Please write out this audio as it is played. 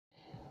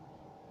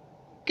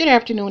Good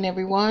afternoon,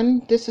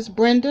 everyone. This is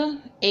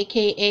Brenda,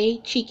 aka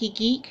Cheekie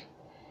Geek,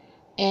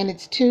 and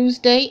it's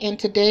Tuesday, and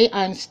today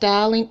I'm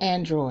styling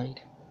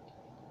Android.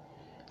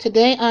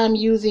 Today I'm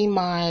using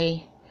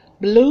my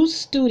BLU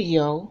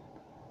Studio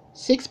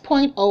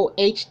 6.0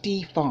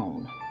 HD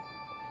phone.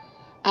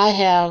 I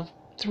have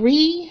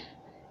 3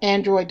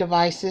 Android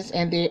devices,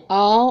 and they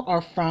all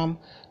are from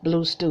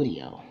BLU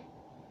Studio.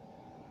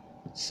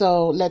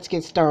 So let's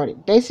get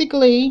started.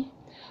 Basically,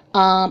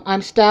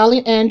 I'm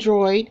styling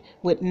Android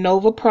with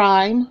Nova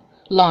Prime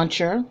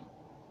launcher.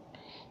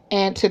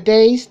 And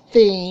today's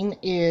theme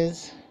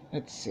is,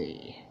 let's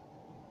see,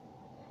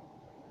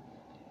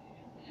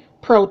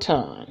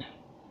 Proton.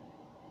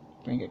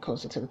 Bring it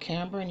closer to the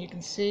camera and you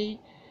can see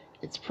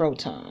it's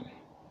Proton.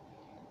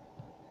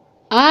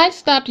 I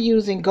stopped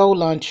using Go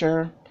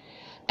Launcher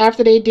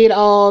after they did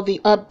all the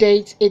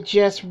updates. It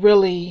just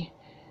really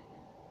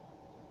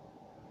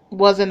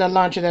wasn't a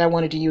launcher that I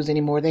wanted to use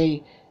anymore.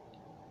 They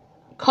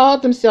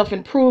called themselves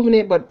improving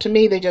it, but to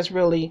me they just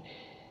really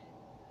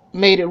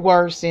made it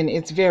worse, and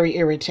it's very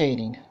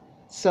irritating.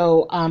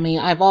 So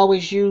I've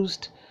always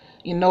used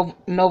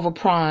Nova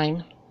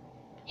Prime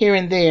here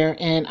and there,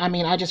 and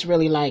I just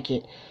really like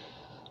it.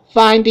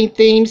 Finding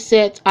theme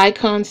sets,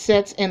 icon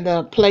sets in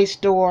the Play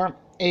Store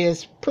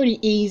is pretty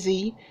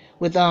easy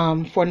with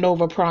for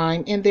Nova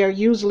Prime, and they're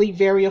usually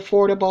very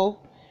affordable,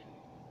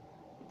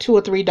 $2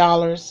 or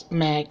 $3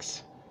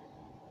 max.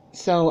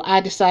 So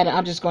I decided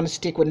I'm just going to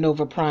stick with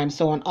Nova Prime.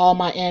 So on all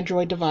my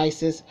Android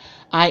devices,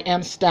 I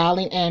am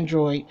styling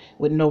Android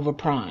with Nova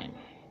Prime.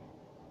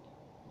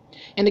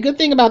 And the good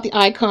thing about the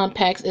icon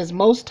packs is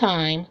most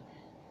time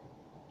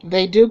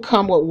they do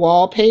come with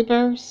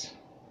wallpapers.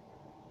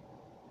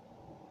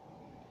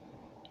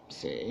 Let's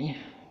see,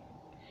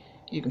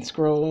 you can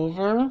scroll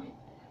over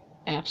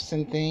apps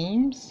and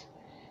themes,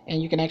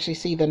 and you can actually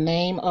see the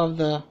name of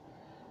the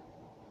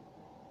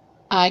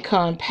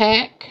icon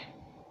pack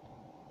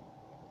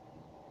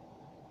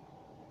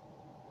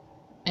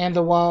and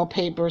the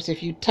wallpapers.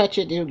 If you touch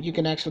it, you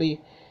can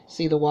actually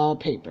see the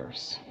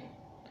wallpapers.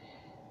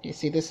 You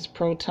see, this is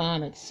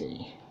Proton. Let's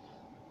see.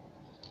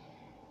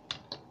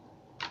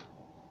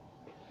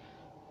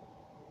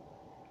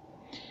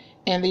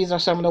 And these are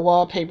some of the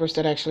wallpapers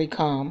that actually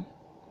come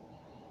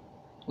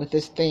with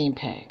this theme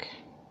pack.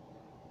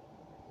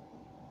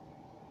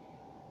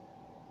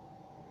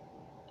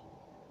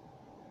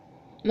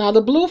 Now,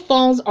 the BLU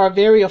phones are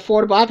very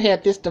affordable. I've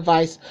had this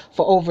device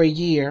for over a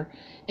year,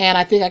 and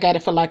I think I got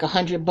it for like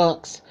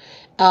 $100.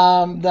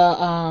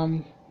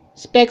 The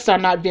specs are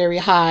not very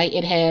high.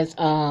 It has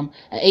an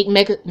 8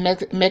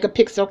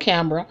 megapixel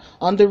camera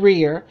on the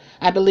rear.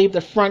 I believe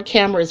the front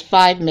camera is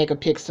 5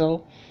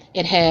 megapixel.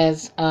 It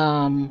has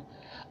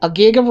a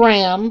gig of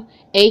RAM,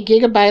 8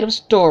 gigabyte of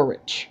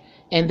storage,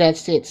 and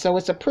that's it. So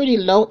it's a pretty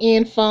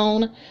low-end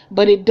phone,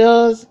 but it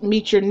does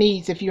meet your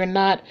needs. If you're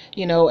not,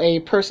 a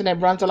person that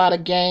runs a lot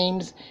of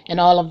games and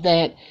all of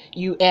that,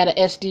 you add a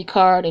SD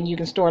card and you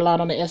can store a lot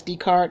on the SD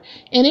card,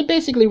 and it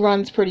basically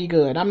runs pretty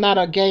good. I'm not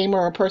a gamer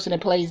or a person that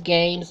plays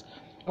games,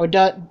 I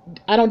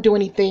don't do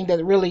anything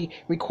that really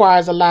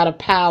requires a lot of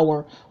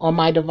power on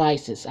my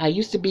devices. I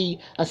used to be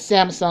a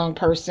Samsung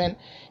person,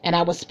 and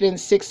I would spend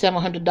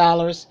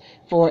 $600-700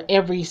 for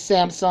every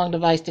Samsung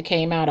device that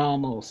came out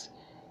almost.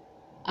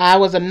 I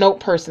was a Note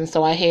person,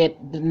 so I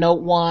had the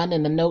Note 1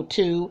 and the Note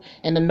 2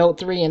 and the Note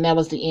 3, and that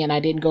was the end. I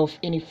didn't go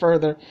any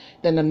further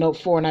than the Note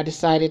 4, and I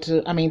decided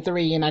to,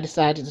 3, and I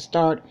decided to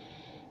start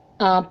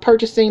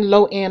purchasing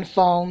low-end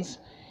phones,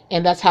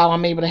 and that's how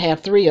I'm able to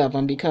have 3 of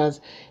them,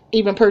 because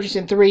even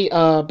purchasing 3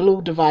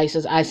 BLU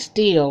devices, I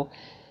still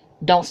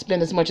don't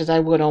spend as much as I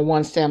would on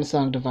one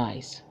Samsung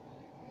device.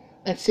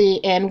 Let's see,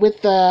 and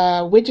with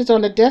the widgets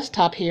on the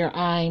desktop here,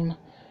 I'm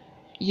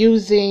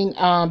using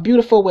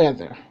beautiful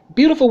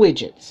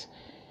widgets.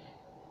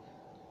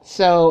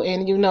 So,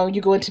 and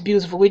you go into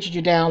beautiful widget,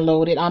 you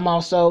download it. I'm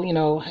also,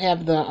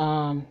 have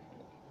the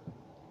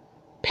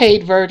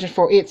paid version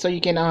for it, so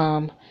you can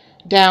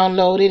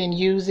download it and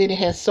use it. It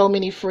has so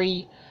many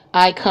free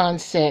icon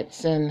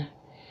sets, and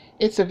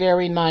it's a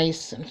very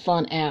nice and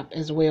fun app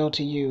as well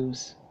to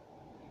use.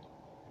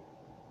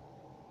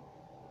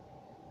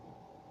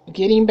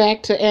 Getting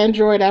back to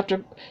Android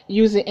after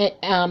using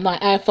my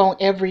iPhone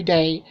every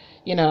day,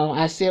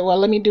 I said, well,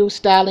 let me do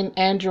styling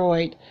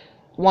Android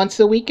once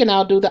a week, and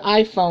I'll do the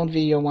iPhone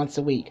video once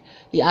a week.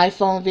 The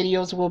iPhone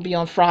videos will be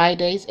on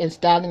Fridays, and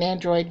styling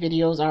Android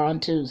videos are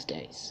on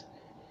Tuesdays.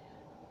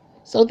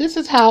 So this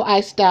is how I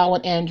style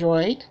an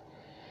Android,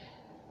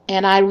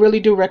 and I really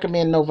do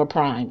recommend Nova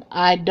Prime.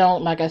 I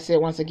don't, like I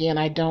said, once again,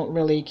 I don't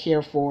really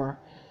care for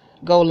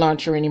Go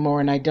Launcher anymore,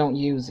 and I don't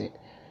use it.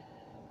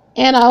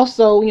 And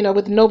also,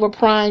 with Nova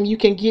Prime, you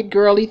can get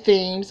girly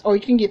themes, or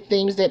you can get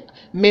themes that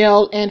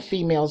male and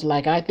females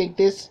like. I think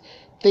this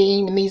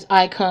theme and these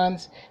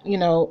icons,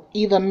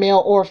 either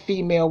male or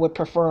female would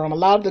prefer them. A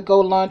lot of the Go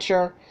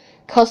Launcher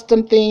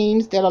custom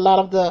themes that a lot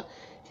of the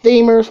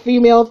female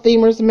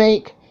themers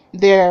make,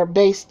 they're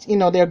based,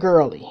 they're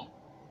girly.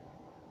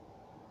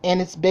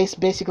 And it's based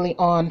basically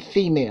on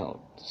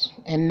females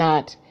and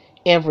not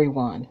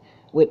everyone.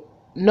 With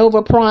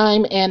Nova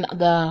Prime and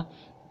the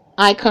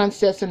icon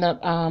sets in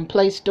the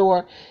Play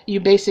Store, you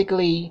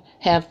basically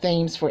have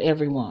themes for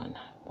everyone,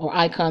 or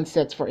icon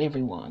sets for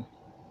everyone.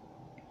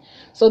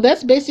 So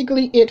that's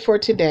basically it for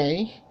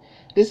today.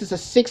 This is a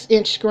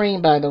 6-inch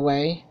screen, by the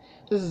way.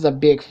 This is a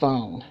big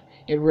phone.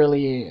 It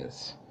really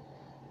is.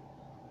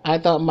 I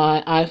thought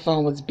my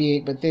iPhone was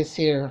big, but this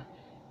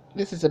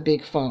is a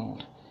big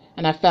phone.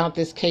 And I found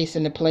this case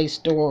in the Play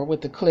Store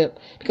with the clip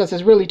because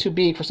it's really too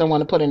big for someone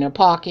to put in their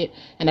pocket,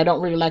 and I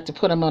don't really like to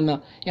put them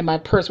in my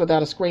purse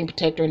without a screen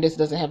protector, and this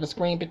doesn't have a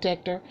screen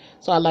protector,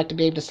 so I like to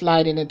be able to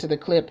slide it into the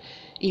clip,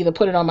 either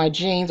put it on my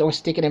jeans or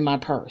stick it in my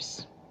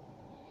purse.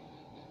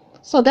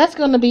 So that's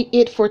going to be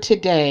it for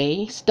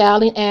today.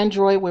 Styling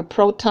Android with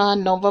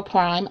Proton Nova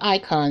Prime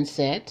icon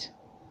set.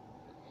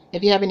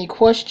 If you have any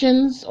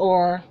questions,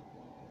 or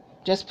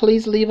just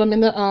please leave them in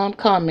the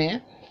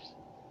comment.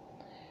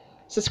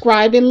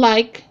 Subscribe and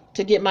like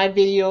to get my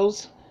video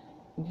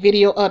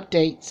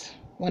updates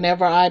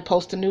whenever I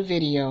post a new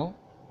video.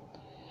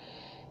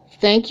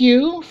 Thank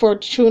you for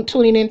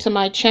tuning into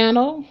my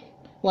channel.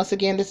 Once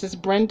again, this is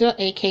Brenda,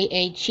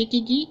 aka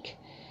Cheekie Geek,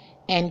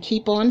 and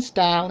keep on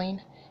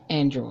styling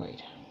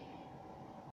Android.